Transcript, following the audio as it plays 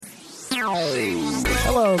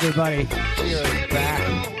Hello, everybody. We are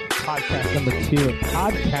back. Podcast number 2 of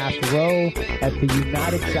Podcast Row at the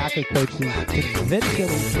United Soccer Coaches Convention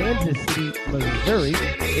in Kansas City, Missouri.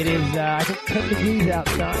 It is, I think, 10 degrees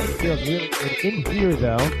outside. It feels really good in here,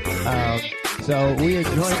 though. So we are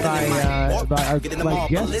joined by our guest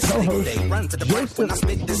co-host, Joseph Wyland,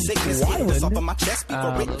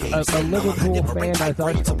 a Liverpool fan, as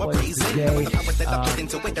our plays today.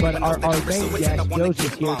 But our main guest,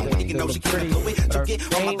 Joseph, here today. So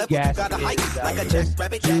our main guest is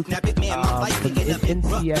Chris Duke from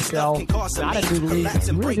NCSL. Not a new league.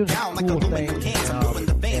 He's really doing some cool things.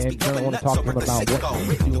 And I want to talk to him about what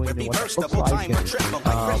he's doing and what it looks like.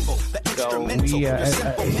 So we, a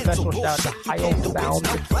special shout out to Heil Sound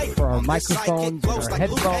for our microphones and our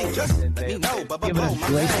headphones, and they've given us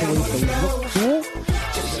gracefully so we look cool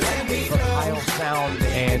for Heil Sound.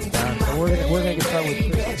 And so we're gonna get started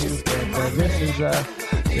with Chris Duke, and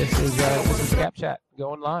this is Gap Chat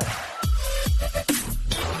going live.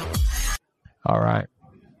 All right,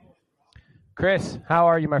 Chris, how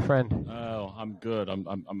are you, my friend? Oh, I'm good. I'm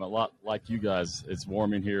a lot like you guys. It's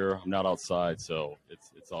warm in here. I'm not outside, so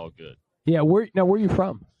it's all good. Yeah, where are you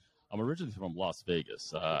from? I'm originally from Las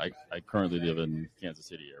Vegas. I currently live in Kansas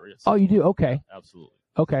City area. So you do? Okay. Absolutely.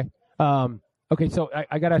 Okay. Okay, so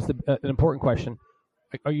I got to ask an important question.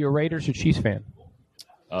 Are you a Raiders or Chiefs fan?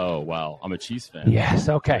 Oh, wow. I'm a Chiefs fan. Yes,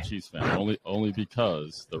 okay. I'm a Chiefs fan. Only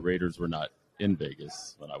because the Raiders were not in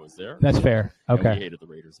Vegas when I was there. That's fair. Okay. And we hated the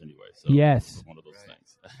Raiders anyway. So yes. It's one of those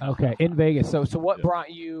things. Okay, in Vegas. So what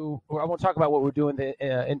brought you – I want to talk about what we're doing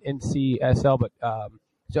in NCSL, but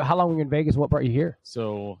so how long were you in Vegas? What brought you here?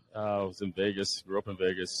 So I was in Vegas, grew up in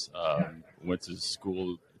Vegas, went to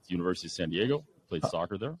school at the University of San Diego, played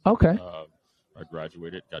soccer there. Okay. I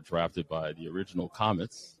graduated, got drafted by the original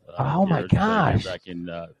Comets. Oh, my gosh. Back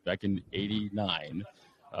in '89,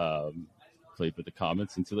 played with the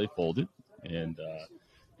Comets until they folded. And,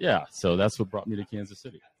 so that's what brought me to Kansas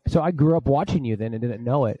City. So I grew up watching you then and didn't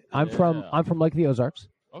know it. I'm from Lake of the Ozarks.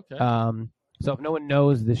 Okay. So if no one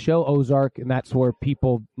knows the show Ozark, and that's where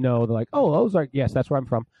people know, they're like, oh, Ozark, yes, that's where I'm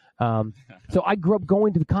from. So I grew up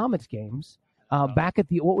going to the Comets games back at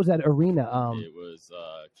what was that arena? It was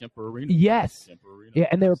Kemper Arena. Yes. Kemper Arena. Yeah,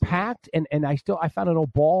 and they were packed, and I found an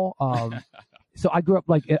old ball. So I grew up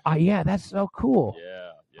like, that's so cool.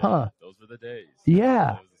 Yeah. Huh. Those were the days.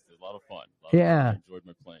 Yeah. It was a lot of fun. I enjoyed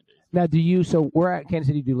my playing days. Now, so where at Kansas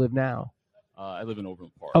City do you live now? I live in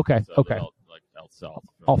Overland Park. Okay, so okay. Out south.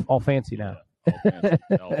 All fancy now.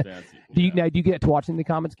 All fancy. Do you get to watching the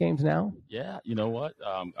Comets games now? Yeah, you know what?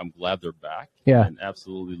 I'm glad they're back. Yeah, and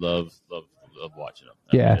absolutely love watching them.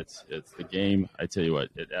 I mean, it's the game. I tell you what,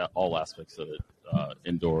 all aspects of it,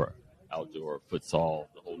 indoor, outdoor, futsal,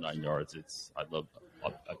 the whole 9 yards. I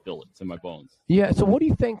feel it. It's in my bones. Yeah. So what do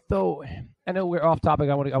you think, though? I know we're off topic.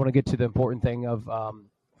 I want to get to the important thing of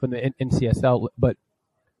from the NCSL, but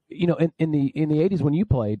in the 80s when you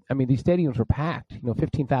played, I mean, these stadiums were packed.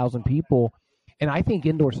 15,000 people. And I think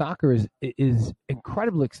indoor soccer is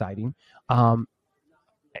incredibly exciting. And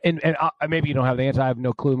maybe you don't have the answer. I have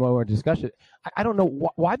no clue more discussion. I don't know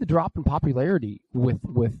why the drop in popularity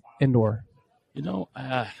with indoor.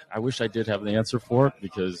 I wish I did have the answer for it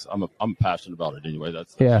because I'm passionate about it anyway.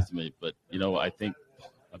 That's just me. But I think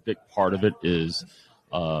a big part of it is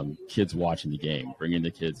kids watching the game, bringing the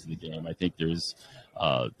kids to the game. I think there's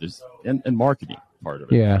marketing part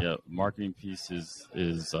of it. Yeah. Marketing piece is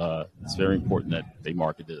it's very important that they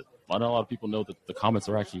market it. Not a lot of people know that the Comets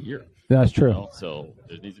are actually here. That's true. So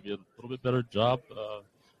there needs to be a little bit better job. I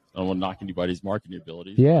don't want to knock anybody's marketing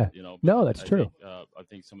abilities. Yeah. No, that's true. I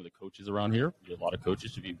think some of the coaches around here, a lot of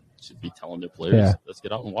coaches should be telling their players, let's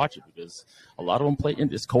get out and watch it because a lot of them play.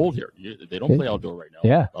 It's cold here. They don't play outdoor right now.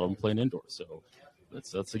 Yeah. A lot of them playing indoor. So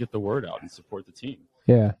let's get the word out and support the team.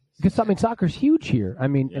 Yeah. Because soccer's huge here. I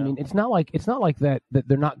mean, it's not like that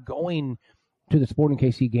they're not going to the Sporting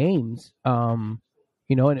KC games. And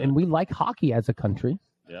we like hockey as a country.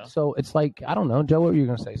 Yeah. So it's like, I don't know, Joe, what were you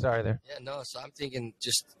going to say? Sorry there. Yeah, no. So I'm thinking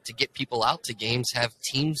just to get people out to games, have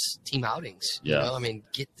team outings. Yeah.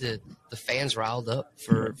 Get the fans riled up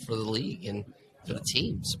for the league and for the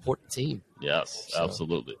team, support the team. Yes,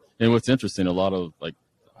 absolutely. And what's interesting, a lot of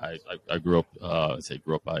I grew up.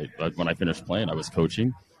 When I finished playing, I was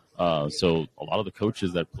coaching. So a lot of the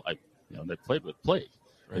coaches that played with played.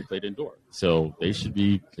 They played indoor. So they should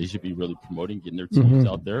be really promoting, getting their teams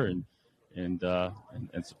out there and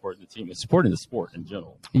supporting the team and supporting the sport in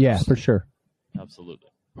general. Yeah, for sure. Absolutely.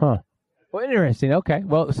 Huh. Well, interesting. Okay.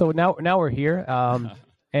 Well, so now we're here,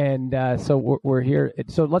 and so we're here.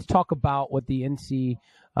 So let's talk about what the NCSL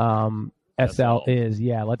SL is.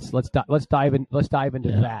 Yeah, let's dive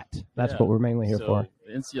into that. That's what we're mainly here for.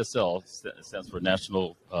 The NCSL stands for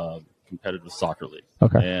National Competitive Soccer League.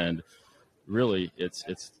 Okay. And really, it's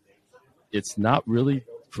not really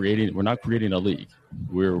creating. We're not creating a league.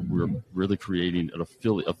 We're really creating an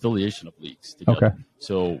affiliation of leagues together. Okay.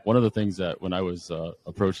 So one of the things that when I was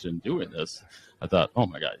approached in doing this, I thought, oh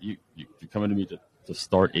my God, you're coming to me to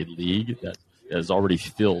start a league that is already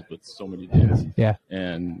filled with so many things. Yeah.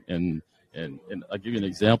 And I'll give you an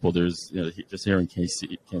example. There's just here in Kansas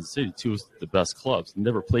City, two of the best clubs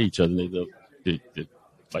never play each other. They're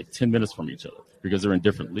like 10 minutes from each other because they're in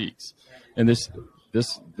different leagues. And this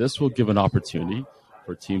will give an opportunity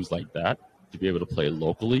for teams like that to be able to play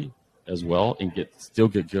locally as well and still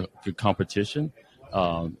get good competition.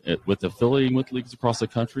 With affiliating with leagues across the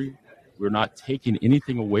country, we're not taking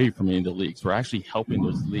anything away from any of the leagues. We're actually helping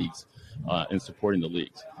those leagues and supporting the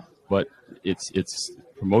leagues. But it's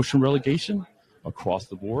promotion relegation across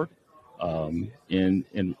the board. And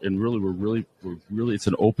really we're really it's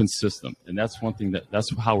an open system. And that's one thing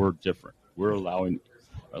that's how we're different. We're allowing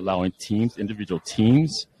teams, individual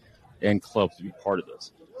teams and clubs to be part of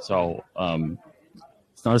this. So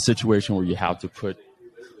it's not a situation where you have to put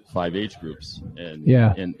 5 age groups.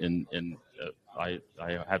 I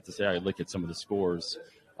have to say I look at some of the scores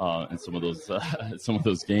in some of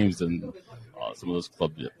those games and some of those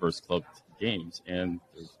first club games, and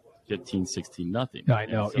there's 15-16-0. I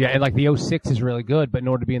know. And like the 06 is really good, but in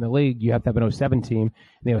order to be in the league, you have to have an 07 team.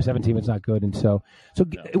 And the 07 team is not good. And so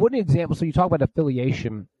what an example. So you talk about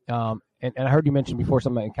affiliation, and I heard you mention before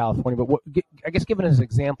something in California, but I guess give it as an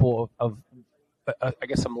example of I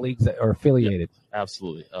guess some leagues that are affiliated. Yeah,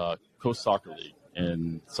 absolutely. Coast Soccer League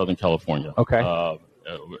in Southern California. Okay.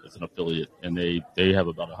 It's an affiliate, and they have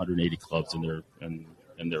about 180 clubs in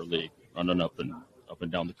their league, running up and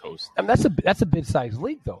down the coast. And that's a big sized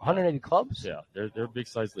league though. 180 clubs. Yeah, they're a big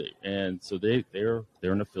sized league, and so they're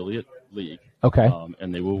an affiliate league. Okay.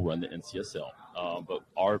 And they will run the NCSL. But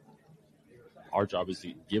our job is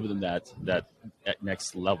to give them that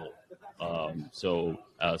next level. So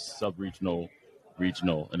a sub-regional,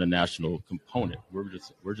 regional, and a national component. We're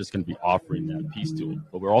just going to be offering that piece to it,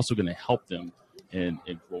 but we're also going to help them in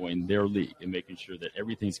growing their league and making sure that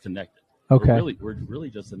everything's connected. Okay. We're really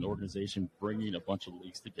just an organization bringing a bunch of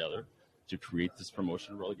leagues together to create this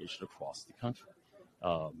promotion and relegation across the country.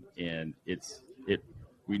 And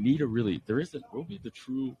we need we'll be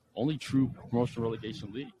the only true promotion and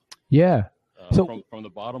relegation league. Yeah. So from the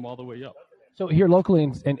bottom all the way up. So here locally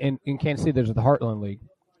in Kansas City, there's the Heartland League.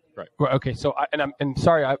 Right. Okay. So I'm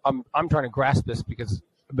sorry, I'm trying to grasp this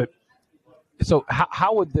so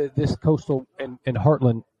how would this Coastal and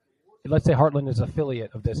Heartland, let's say Heartland is an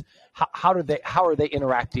affiliate of this, how are they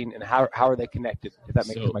interacting and how are they connected? If that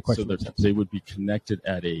makes my question sense. They would be connected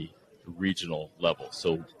at a regional level.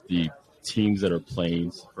 So the teams that are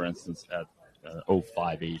playing, for instance, at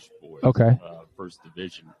 05 age boys, okay, first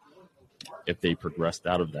division, if they progressed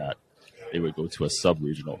out of that, they would go to a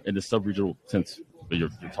sub-regional. And the sub-regional, since you're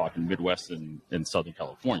talking Midwest and Southern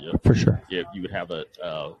California, for sure, you would have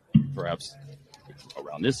perhaps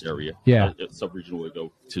around this area. Yeah, sub-regional would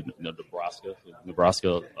go to Nebraska.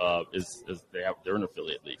 Nebraska they're an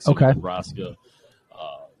affiliate league. So okay, Nebraska,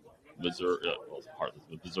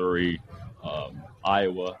 Missouri,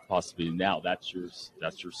 Iowa, possibly now that's your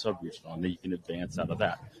sub-regional, and then you can advance out of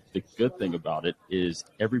that. The good thing about it is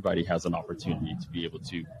everybody has an opportunity to be able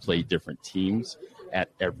to play different teams at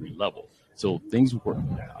every level. So things work,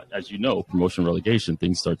 as you know, promotion relegation,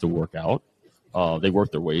 things start to work out. They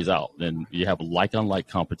work their ways out. Then you have a like-on-like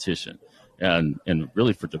competition. And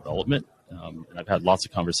really for development, and I've had lots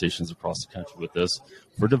of conversations across the country with this,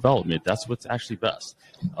 for development, that's what's actually best.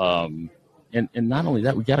 And not only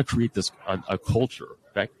that, we got to create this a culture.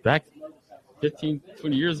 Back 15,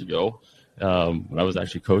 20 years ago, when I was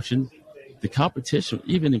actually coaching, the competition,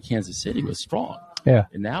 even in Kansas City, was strong. Yeah.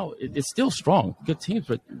 And now it's still strong, good teams,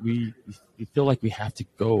 but we feel like we have to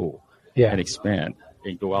go and expand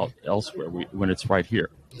and go out elsewhere when it's right here.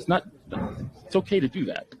 It's okay to do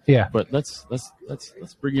that. Yeah. But let's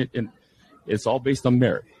bring it in. It's all based on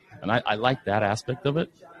merit, and I like that aspect of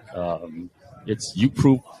it. It's you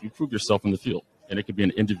prove yourself in the field, and it could be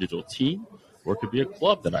an individual team or it could be a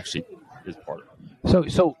club that actually is part of it.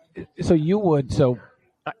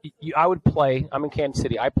 I would play. I'm in Kansas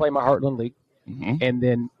City. I play my Heartland League, mm-hmm. and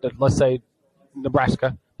then let's say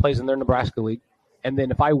Nebraska plays in their Nebraska League, and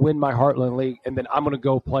then if I win my Heartland League, and then I'm going to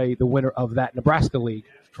go play the winner of that Nebraska League.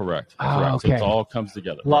 Correct. Oh, okay. So it all comes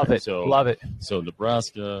together. Love right? it. Love it. So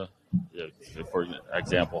Nebraska, for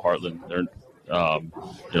example, Heartland, they're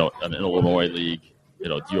an Illinois league.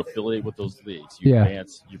 do you affiliate with those leagues? You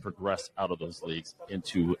advance, you progress out of those leagues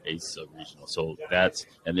into a sub-regional. So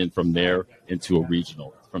and then from there into a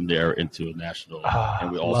regional, from there into a national.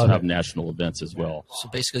 And we also have national events as well. So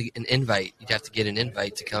basically an invite, you'd have to get an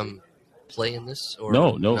invite to come play in this? Or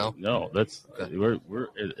No. That's we're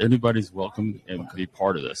anybody's welcome and be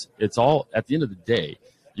part of this. It's all, at the end of the day,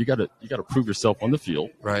 you got to prove yourself on the field,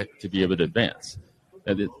 right, to be able to advance.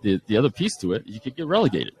 And the other piece to it, you could get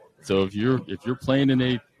relegated. So if you're playing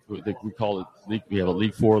in we call it league, we have a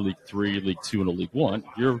League 4, League 3, League 2, and a League 1.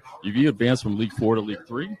 If you advance from League 4 to League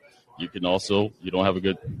 3, you can also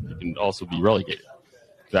be relegated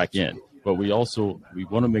back in. But we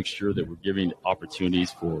want to make sure that we're giving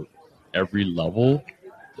opportunities for every level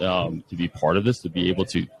to be part of this, to be able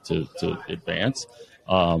to advance.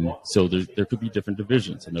 So there could be different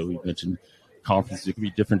divisions. I know we mentioned conferences. There could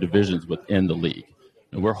be different divisions within the league.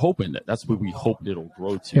 And we're hoping that's what we hope it'll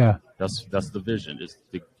grow to. Yeah. That's the vision, is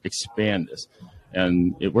to expand this.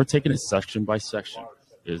 And we're taking it section by section.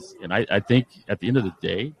 And I think at the end of the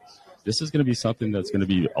day, this is going to be something that's going to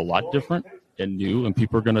be a lot different and new. And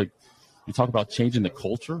people are going to, you talk about changing the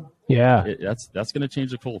culture. Yeah. That's going to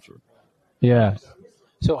change the culture. Yeah.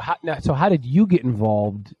 So how did you get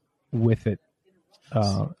involved with it?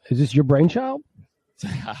 Is this your brainchild?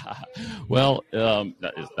 Well,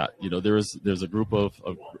 that is not. There's a group of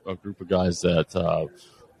guys that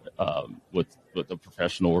with the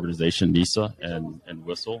professional organization NISA and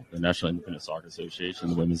Whistle, the National Independent Soccer Association,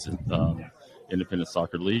 the Women's Independent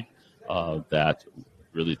Soccer League, that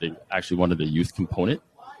really they actually wanted a youth component.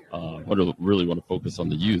 Really want to focus on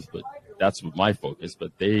the youth, but that's my focus.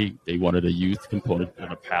 But they wanted a youth component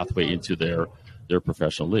and a pathway into their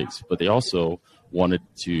professional leagues. But they also wanted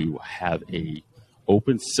to have a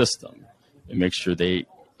open system and make sure they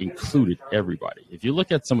included everybody. If you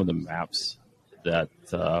look at some of the maps that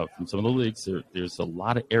from some of the leagues, there's a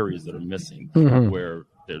lot of areas that are missing, where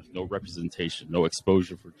there's no representation, no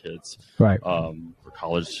exposure for kids. Right. For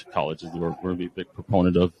colleges, we're going to be a big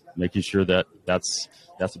proponent of making sure that that's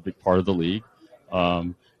a big part of the league.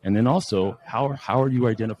 And then also, how are you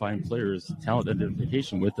identifying players, talent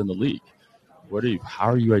identification within the league? How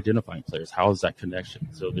are you identifying players? How is that connection?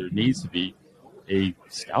 So there needs to be a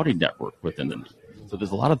scouting network within the league. So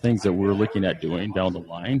there's a lot of things that we're looking at doing down the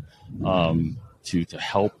line to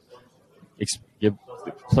help give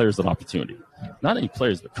players an opportunity. Not only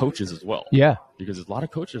players, but coaches as well. Yeah. Because there's a lot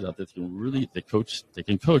of coaches out there that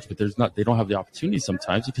can coach, but they don't have the opportunity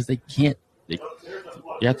sometimes because they can't. You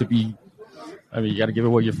have to be. You got to give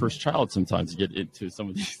away your first child sometimes to get into some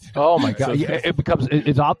of these. Oh my God!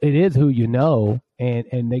 It is who you know,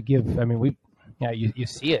 and they give. You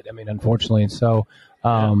see it. Unfortunately, and so,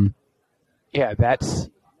 that's.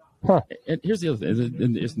 Huh. And here's the other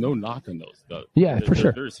thing: there's no knock on those. For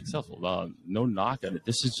sure. They're very successful. No knock on it.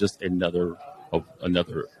 This is just another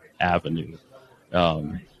avenue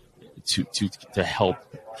to help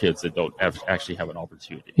kids that don't actually have an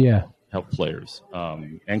opportunity. Yeah. Help players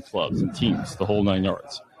and clubs and teams, the whole 9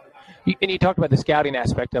 yards. And you talked about the scouting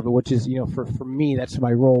aspect of it, which is, for me, that's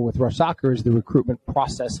my role with Rush Soccer, is the recruitment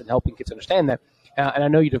process and helping kids understand that. And I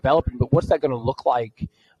know you're developing, but what's that going to look like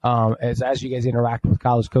as you guys interact with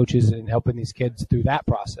college coaches and helping these kids through that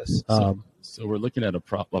process? So we're looking at a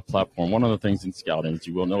platform. One of the things in scouting, as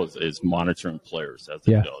you will know, is monitoring players as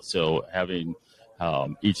they go. So having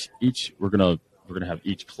we're going to have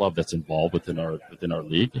each club that's involved within our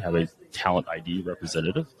league have a talent ID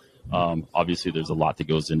representative. Obviously, there's a lot that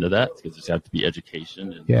goes into that because there's have to be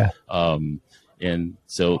education. And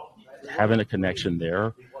so having a connection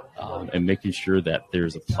there and making sure that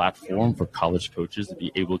there's a platform for college coaches to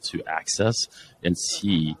be able to access and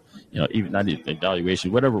see, even not even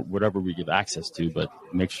evaluation, whatever we give access to, but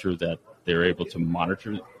make sure that they're able to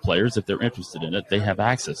monitor players if they're interested in it. They have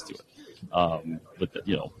access to it.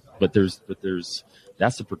 But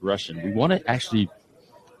that's the progression. We want to actually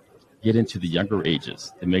get into the younger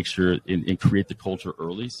ages and make sure and create the culture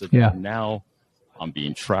early. So that now I'm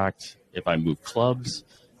being tracked. If I move clubs,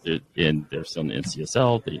 and there's some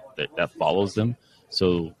NCSL that follows them.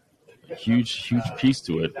 So a huge piece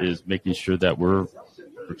to it is making sure that we're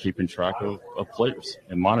keeping track of players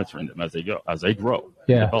and monitoring them as they grow,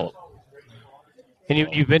 develop. And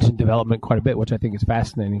you've mentioned development quite a bit, which I think is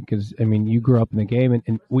fascinating because, you grew up in the game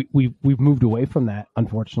and we've moved away from that,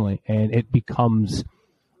 unfortunately. And it becomes,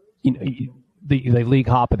 they league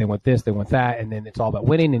hop and they want this, they want that, and then it's all about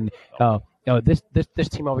winning. And this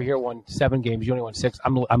team over here won 7 games, you only won 6.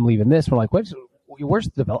 I'm leaving this. We're like, where's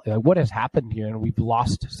the development? Like, what has happened here? And we've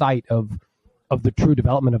lost sight of the true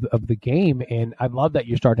development of the game. And I love that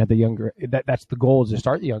you're starting at the younger. That's the goal, is to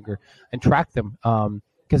start the younger and track them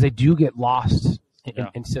because they do get lost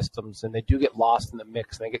in systems, and they do get lost in the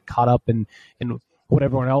mix, and they get caught up in what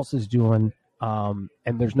everyone else is doing. And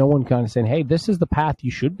there's no one kind of saying, "Hey, this is the path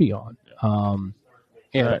you should be on."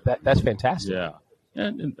 That's fantastic. Yeah,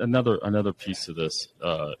 and another piece of this,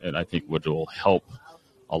 and I think what will help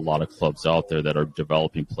a lot of clubs out there that are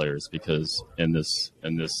developing players, because in this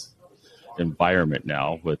environment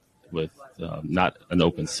now with not an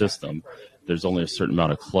open system, there's only a certain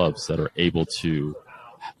amount of clubs that are able to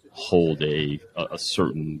hold a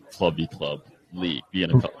certain club league,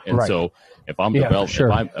 and so if I'm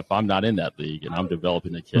developing, if I'm not in that league and I'm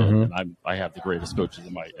developing a kid, and I have the greatest coaches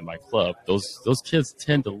in my club, those kids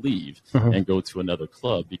tend to leave and go to another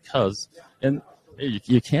club because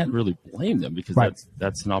you can't really blame them, because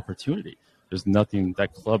that's an opportunity. There's nothing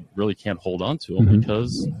that club really can't hold on to them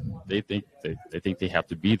because they think they have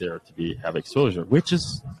to be there to have exposure, which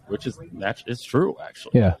is true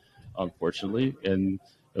actually. Yeah, unfortunately, and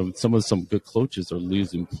some good coaches are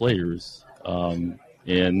losing players,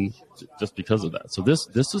 and just because of that. So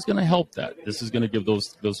this is going to help that. This is going to give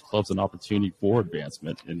those clubs an opportunity for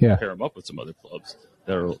advancement and pair them up with some other clubs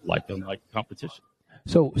that are like competition.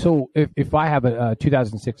 So if I have a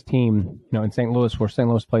 2006 team, in St. Louis, where St.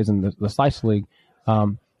 Louis plays in the Slice League,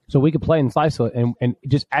 so we could play in Slice and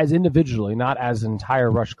just as individually, not as an entire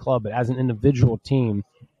Rush club, but as an individual team,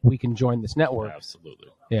 we can join this network. Absolutely.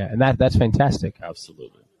 Yeah, and that's fantastic.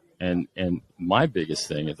 Absolutely. And my biggest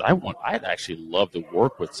thing is I'd actually love to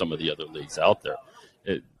work with some of the other leagues out there.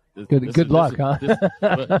 Good luck, huh?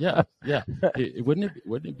 Yeah. Wouldn't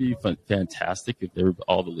it be fantastic if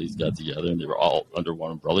all the leagues got together and they were all under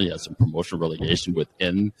one umbrella? You had some promotion relegation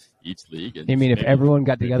within each league. And you mean if everyone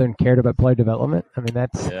got together and cared about player development? I mean,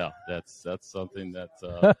 that's something that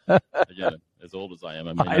again, as old as I am,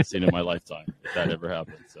 I may not have seen in my lifetime if that ever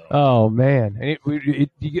happened. So. Oh man, and you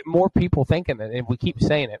get more people thinking that, and we keep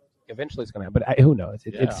saying it. Eventually, it's going to happen, but who knows?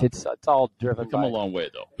 It's all driven. We've come a long way,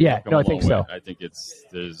 though. Yeah, no, I think so. I think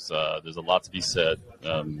there's a lot to be said.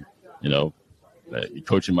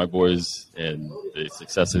 Coaching my boys and the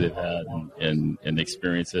success that they've had and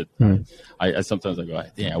experience it. I sometimes go,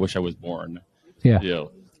 dang, I wish I was born.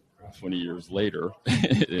 20 years later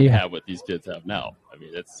and have what these kids have now. I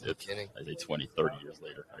mean, it's I say 20, 30 years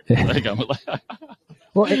later.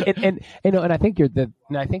 Well, and I think the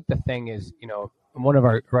thing is, one of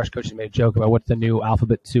our Rush coaches made a joke about what's the new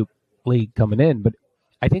alphabet soup league coming in, but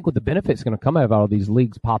I think what the benefits going to come out of all these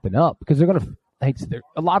leagues popping up, because they're going to,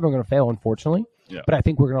 a lot of them are going to fail, unfortunately. Yeah. But I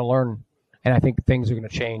think we're going to learn, and I think things are going to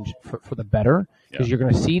change for the better, because you're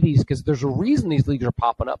going to see these, because there's a reason these leagues are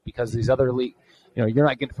popping up, because these other leagues, you're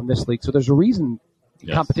not getting from this league, so there's a reason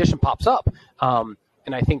competition pops up, and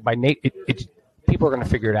I think by people are going to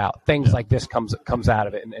figure it out. Things like this comes out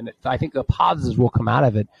of it, and I think the positives will come out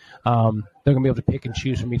of it. They're going to be able to pick and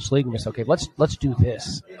choose from each league and just, okay, let's do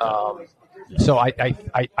this. So I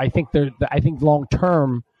think long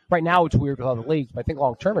term, right now it's weird with other leagues, but I think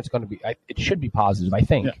long term it's going to be, it should be positive. I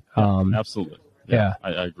think. Absolutely. Yeah.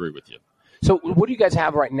 I agree with you. So what do you guys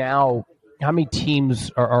have right now? How many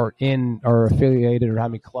teams are affiliated, or how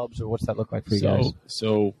many clubs, or what's that look like for you guys?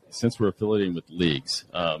 So since we're affiliating with leagues,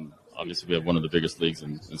 obviously we have one of the biggest leagues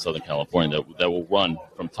in Southern California that will run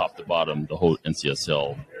from top to bottom the whole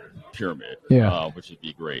NCSL pyramid, which would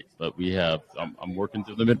be great. But we have, I'm working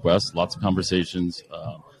through the Midwest, lots of conversations.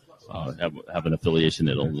 Have an affiliation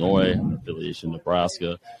in Illinois, have an affiliation in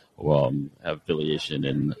Nebraska, have affiliation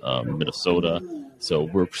in Minnesota. So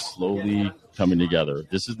we're slowly coming together.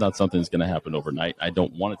 This is not something that's going to happen overnight. I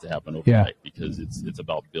don't want it to happen overnight because it's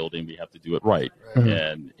about building. We have to do it right,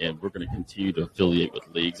 and we're going to continue to affiliate with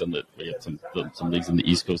leagues. We have some leagues in the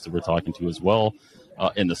East Coast that we're talking to as well.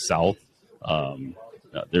 In the South, I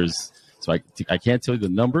can't tell you the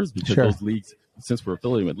numbers because those leagues, since we're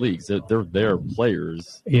affiliating with leagues, they're their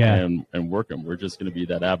players and working. We're just going to be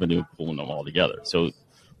that avenue of pulling them all together. So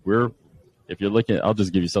if you're looking at, I'll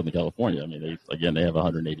just give you Southern California. I mean, they have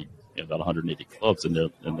about 180 clubs in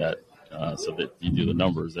that. So that you do the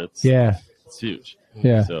numbers, it's huge.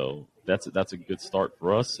 Yeah. So that's a good start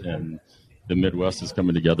for us, and the Midwest is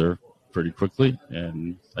coming together pretty quickly.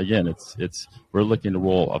 And again, we're looking to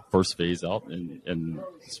roll a first phase out in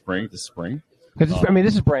spring. Because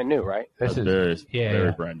this is brand new, right? This is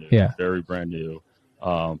very brand new. Yeah. Very brand new.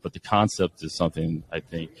 But the concept is something I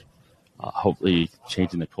think. Hopefully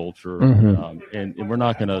changing the culture, and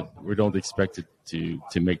we don't expect it to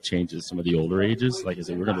make changes some of the older ages. Like I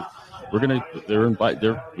said, we want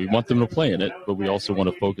them to play in it, but we also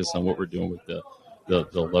want to focus on what we're doing with the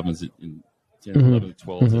 11s and 10, 11,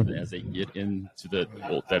 12s, and as they get into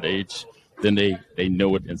that age, then they know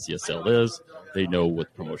what NCSL is. They know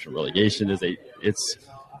what promotion relegation is.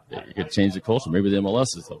 it could change the culture. Maybe the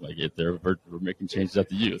MLS is something like it. We're making changes at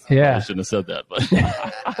the youth. Yeah. I shouldn't have said that, but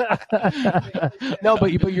No,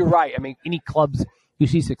 but you're right. I mean, any clubs you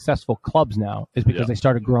see successful clubs now is because they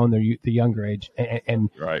started growing the younger age, and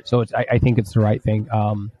right. So I think it's the right thing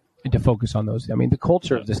to focus on those. I mean, the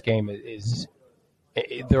culture of this game is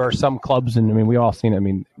there are some clubs, and I mean, we all seen it. I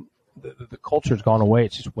mean, the culture's gone away.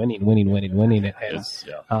 It's just winning, and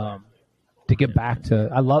to get back to,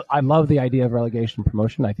 I love the idea of relegation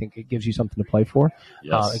promotion. I think it gives you something to play for.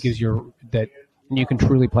 Yes. It gives you that you can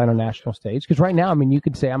truly play on a national stage. Because right now, I mean, you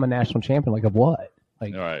could say I'm a national champion, like of what?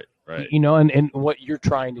 Like, right. You know, and what you're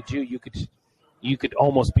trying to do, you could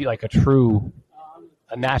almost be like a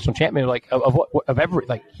national champion, like of every,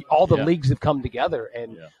 like all the leagues have come together,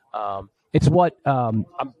 and it's what I'm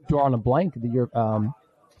drawing a blank.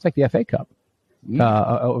 It's like the FA Cup.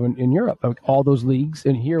 In Europe, like all those leagues,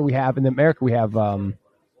 and here we have in America we have the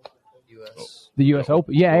U.S.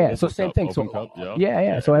 Open. Yeah. So same thing. So Cup, So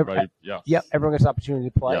everybody, everyone gets an opportunity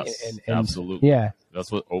to play. Yes, and absolutely. Yeah,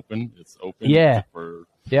 that's what open. It's open. Yeah.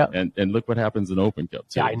 And look what happens in Open Cup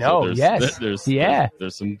too. Yeah, I know. So there's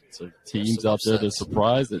some teams out there that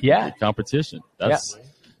surprised. Competition. That's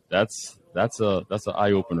an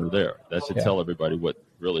eye opener there. That should tell everybody what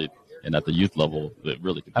really, and at the youth level, that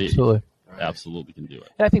really could be. Absolutely can do it.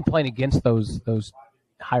 And I think playing against those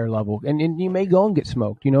higher level, and you may go and get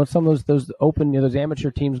smoked. You know, some of those open, those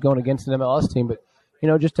amateur teams going against an MLS team, but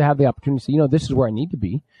just to have the opportunity to say, this is where I need to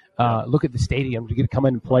be. Look at the stadium to get to come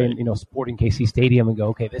in and play in Sporting KC Stadium and go,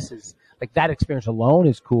 okay, this is like that experience alone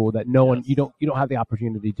is cool that no one you don't have the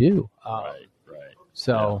opportunity to do. Right.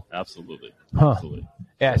 So absolutely.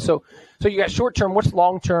 Yeah. So you got short term. What's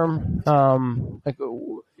long term? Like.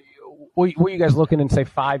 What are you guys looking in, say,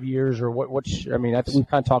 5 years or what? I mean, we've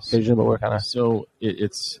kind of talked vision, but we're kind of so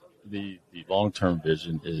it's the long term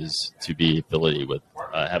vision is to be affiliated with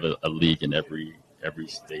have a league in every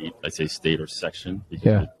state. I say state or section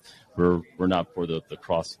because we're not for the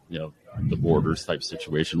cross the borders type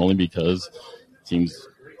situation. Only because teams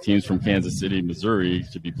from Kansas City, Missouri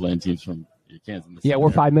should be playing teams from Kansas. Yeah,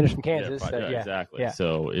 we're 5 minutes from Kansas. Exactly. Yeah.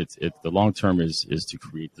 So it's the long term is to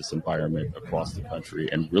create this environment across the country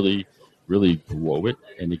and really grow it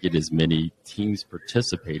and to get as many teams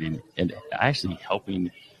participating and actually helping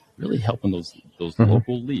those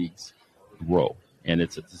local leagues grow. And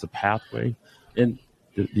it's a pathway. And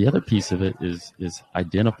the other piece of it is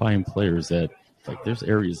identifying players that like there's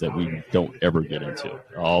areas that we don't ever get into.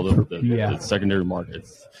 All the secondary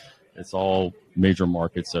markets. It's all major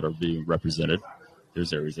markets that are being represented.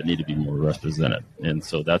 There's areas that need to be more represented, and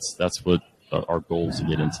so that's what our goal is to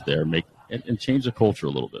get into there, and change the culture a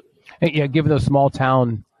little bit. And, given those small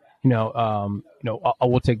town, I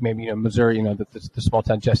will take maybe Missouri, the small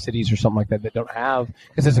town just cities or something like that don't have,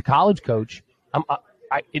 because as a college coach,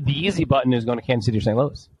 the easy button is going to Kansas City or St.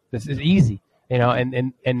 Louis. This is easy.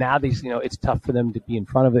 And now these, it's tough for them to be in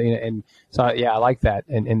front of it, and so I like that,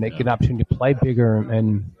 and they get an opportunity to play bigger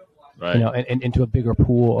and. Right. And into a bigger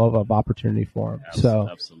pool of opportunity for them.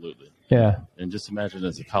 Absolutely. Yeah. And just imagine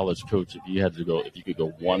as a college coach, if you could go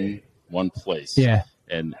one place. Yeah.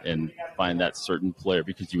 And find that certain player,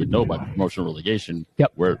 because you would know by promotion relegation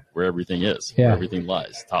where everything is, where everything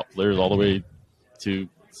lies. Top players all the way to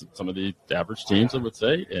some of the average teams, I would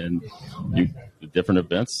say, and the different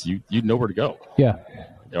events, you know where to go. Yeah.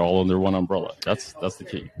 They're all under one umbrella. That's the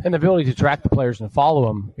key. And the ability to track the players and follow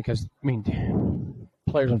them, because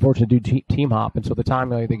players unfortunately do team hop, and so the time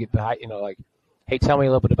they get the like, hey, tell me a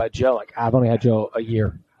little bit about Joe. Like, I've only had Joe a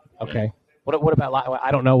year. Okay. Yeah. What about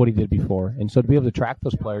I don't know what he did before, and so to be able to track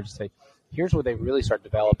those players and say, here's where they really start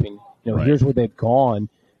developing. Here's where they've gone.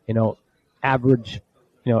 Average.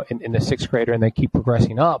 In the sixth grader, and they keep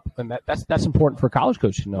progressing up, and that's important for a college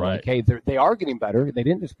coach to know. Right. Like, hey, they are getting better. They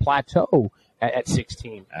didn't just plateau at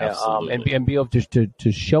 16. Absolutely. And be able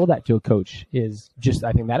to show that to a coach is just,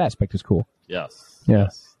 I think that aspect is cool. Yes. Yeah.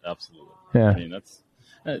 Yes, absolutely. Yeah. I mean,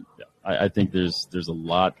 I think there's a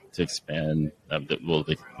lot to expand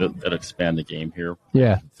that expand the game here.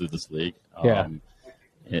 Yeah. Through this league.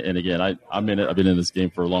 And again, I've been in this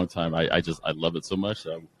game for a long time. I love it so much.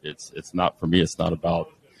 It's not for me. It's not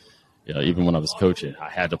about even when I was coaching, I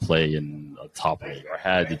had to play in a top league or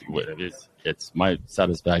had to do it. It's my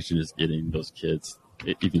satisfaction is getting those kids,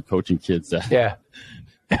 even coaching kids that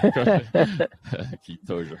Keith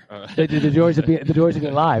Tozier. The joys of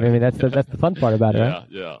being live. I mean, that's the fun part about it, right?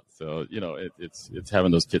 Yeah. So it's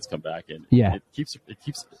having those kids come back, and it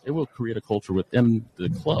will create a culture within the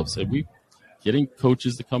clubs. So getting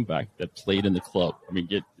coaches to come back that played in the club. I mean,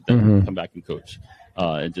 come back and coach,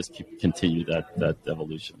 and just continue that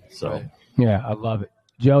evolution. So yeah, I love it.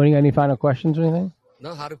 Joe, any final questions or anything?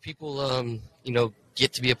 No, how do people,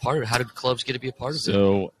 get to be a part of it? How do clubs get to be a part of it?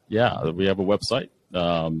 So, yeah, we have a website.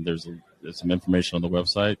 There's some information on the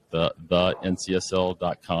website, the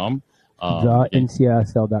ncsl.com.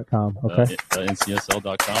 NCSL.com. Okay.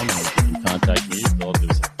 NCSL.com, and you can contact me.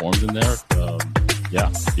 There's some forms in there.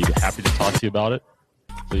 Be happy to talk to you about it.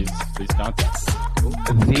 Please contact.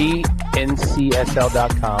 The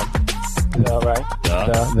NCSL.com. Is that right?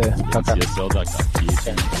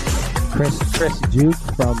 NCSL.com. Chris Juke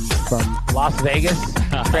from Las Vegas,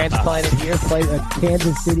 transplanted here, played a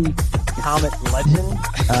Kansas City Comet legend.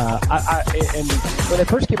 And when they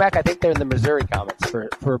first came back, I think they're in the Missouri Comets for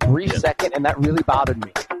a brief second, and that really bothered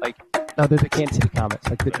me. Like, no, they're the Kansas City Comets.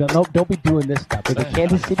 Like, don't be doing this stuff. They're the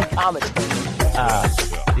Kansas City Comets.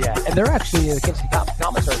 And they're actually the Kansas City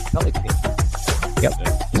Comets are a Capelli team. Yep.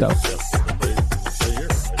 So.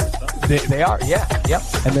 They are, yeah, yep,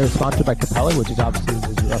 and they're sponsored by Capelli, which is obviously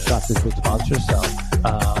Rough Shots is a big sponsor. So,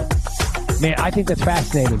 man, I think that's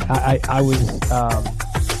fascinating. I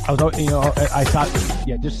thought,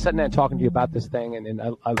 just sitting there and talking to you about this thing, and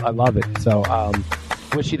I love it. So,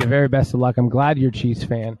 wish you the very best of luck. I'm glad you're a Chiefs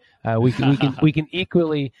fan. We can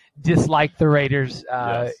equally dislike the Raiders.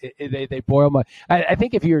 Yes. They boil my. I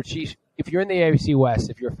think if you're a Chiefs. If you're in the AFC West,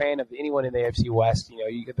 if you're a fan of anyone in the AFC West,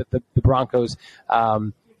 you get the Broncos.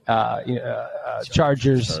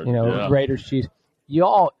 Chargers, Raiders, Chiefs. You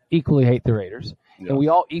all equally hate the Raiders, and we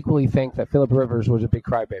all equally think that Phillip Rivers was a big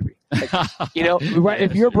crybaby. Like, right?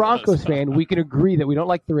 If you're a Broncos fan, we can agree that we don't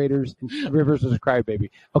like the Raiders and Rivers was a crybaby.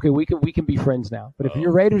 Okay, we can be friends now. But if you're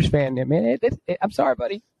a Raiders fan, man, I'm sorry,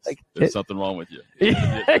 buddy. Like, there's something wrong with you.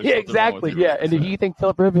 Yeah, exactly. Yeah, and if you think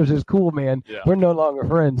Phillip Rivers is cool, man, we're no longer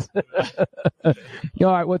friends. All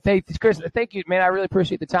right. Well, Chris, thank you, man. I really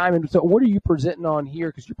appreciate the time. And so, what are you presenting on here?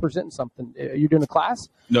 Because you're presenting something. You're doing a class?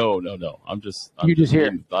 No. I'm just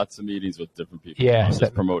here. Lots of meetings with different people. Yeah,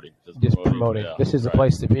 just promoting. Just promoting. Yeah, this is the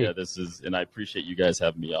place to be. Yeah, and I appreciate you guys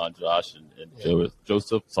having me on, Josh and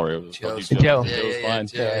Joseph. Sorry, Joe. Joe was fine.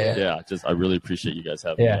 Yeah. Just I really appreciate you guys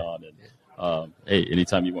having me on. And hey,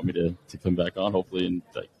 anytime you want me to come back on, hopefully in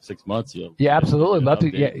like 6 months, absolutely. Love to.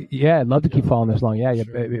 I'd love to keep following this long. Yeah.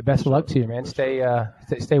 Best of luck to you, man.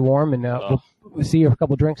 Stay warm, and we'll see you for a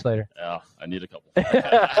couple drinks later. Yeah, I need a couple.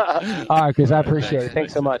 All right, Chris. I appreciate it.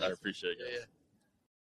 Thanks so much. I appreciate it.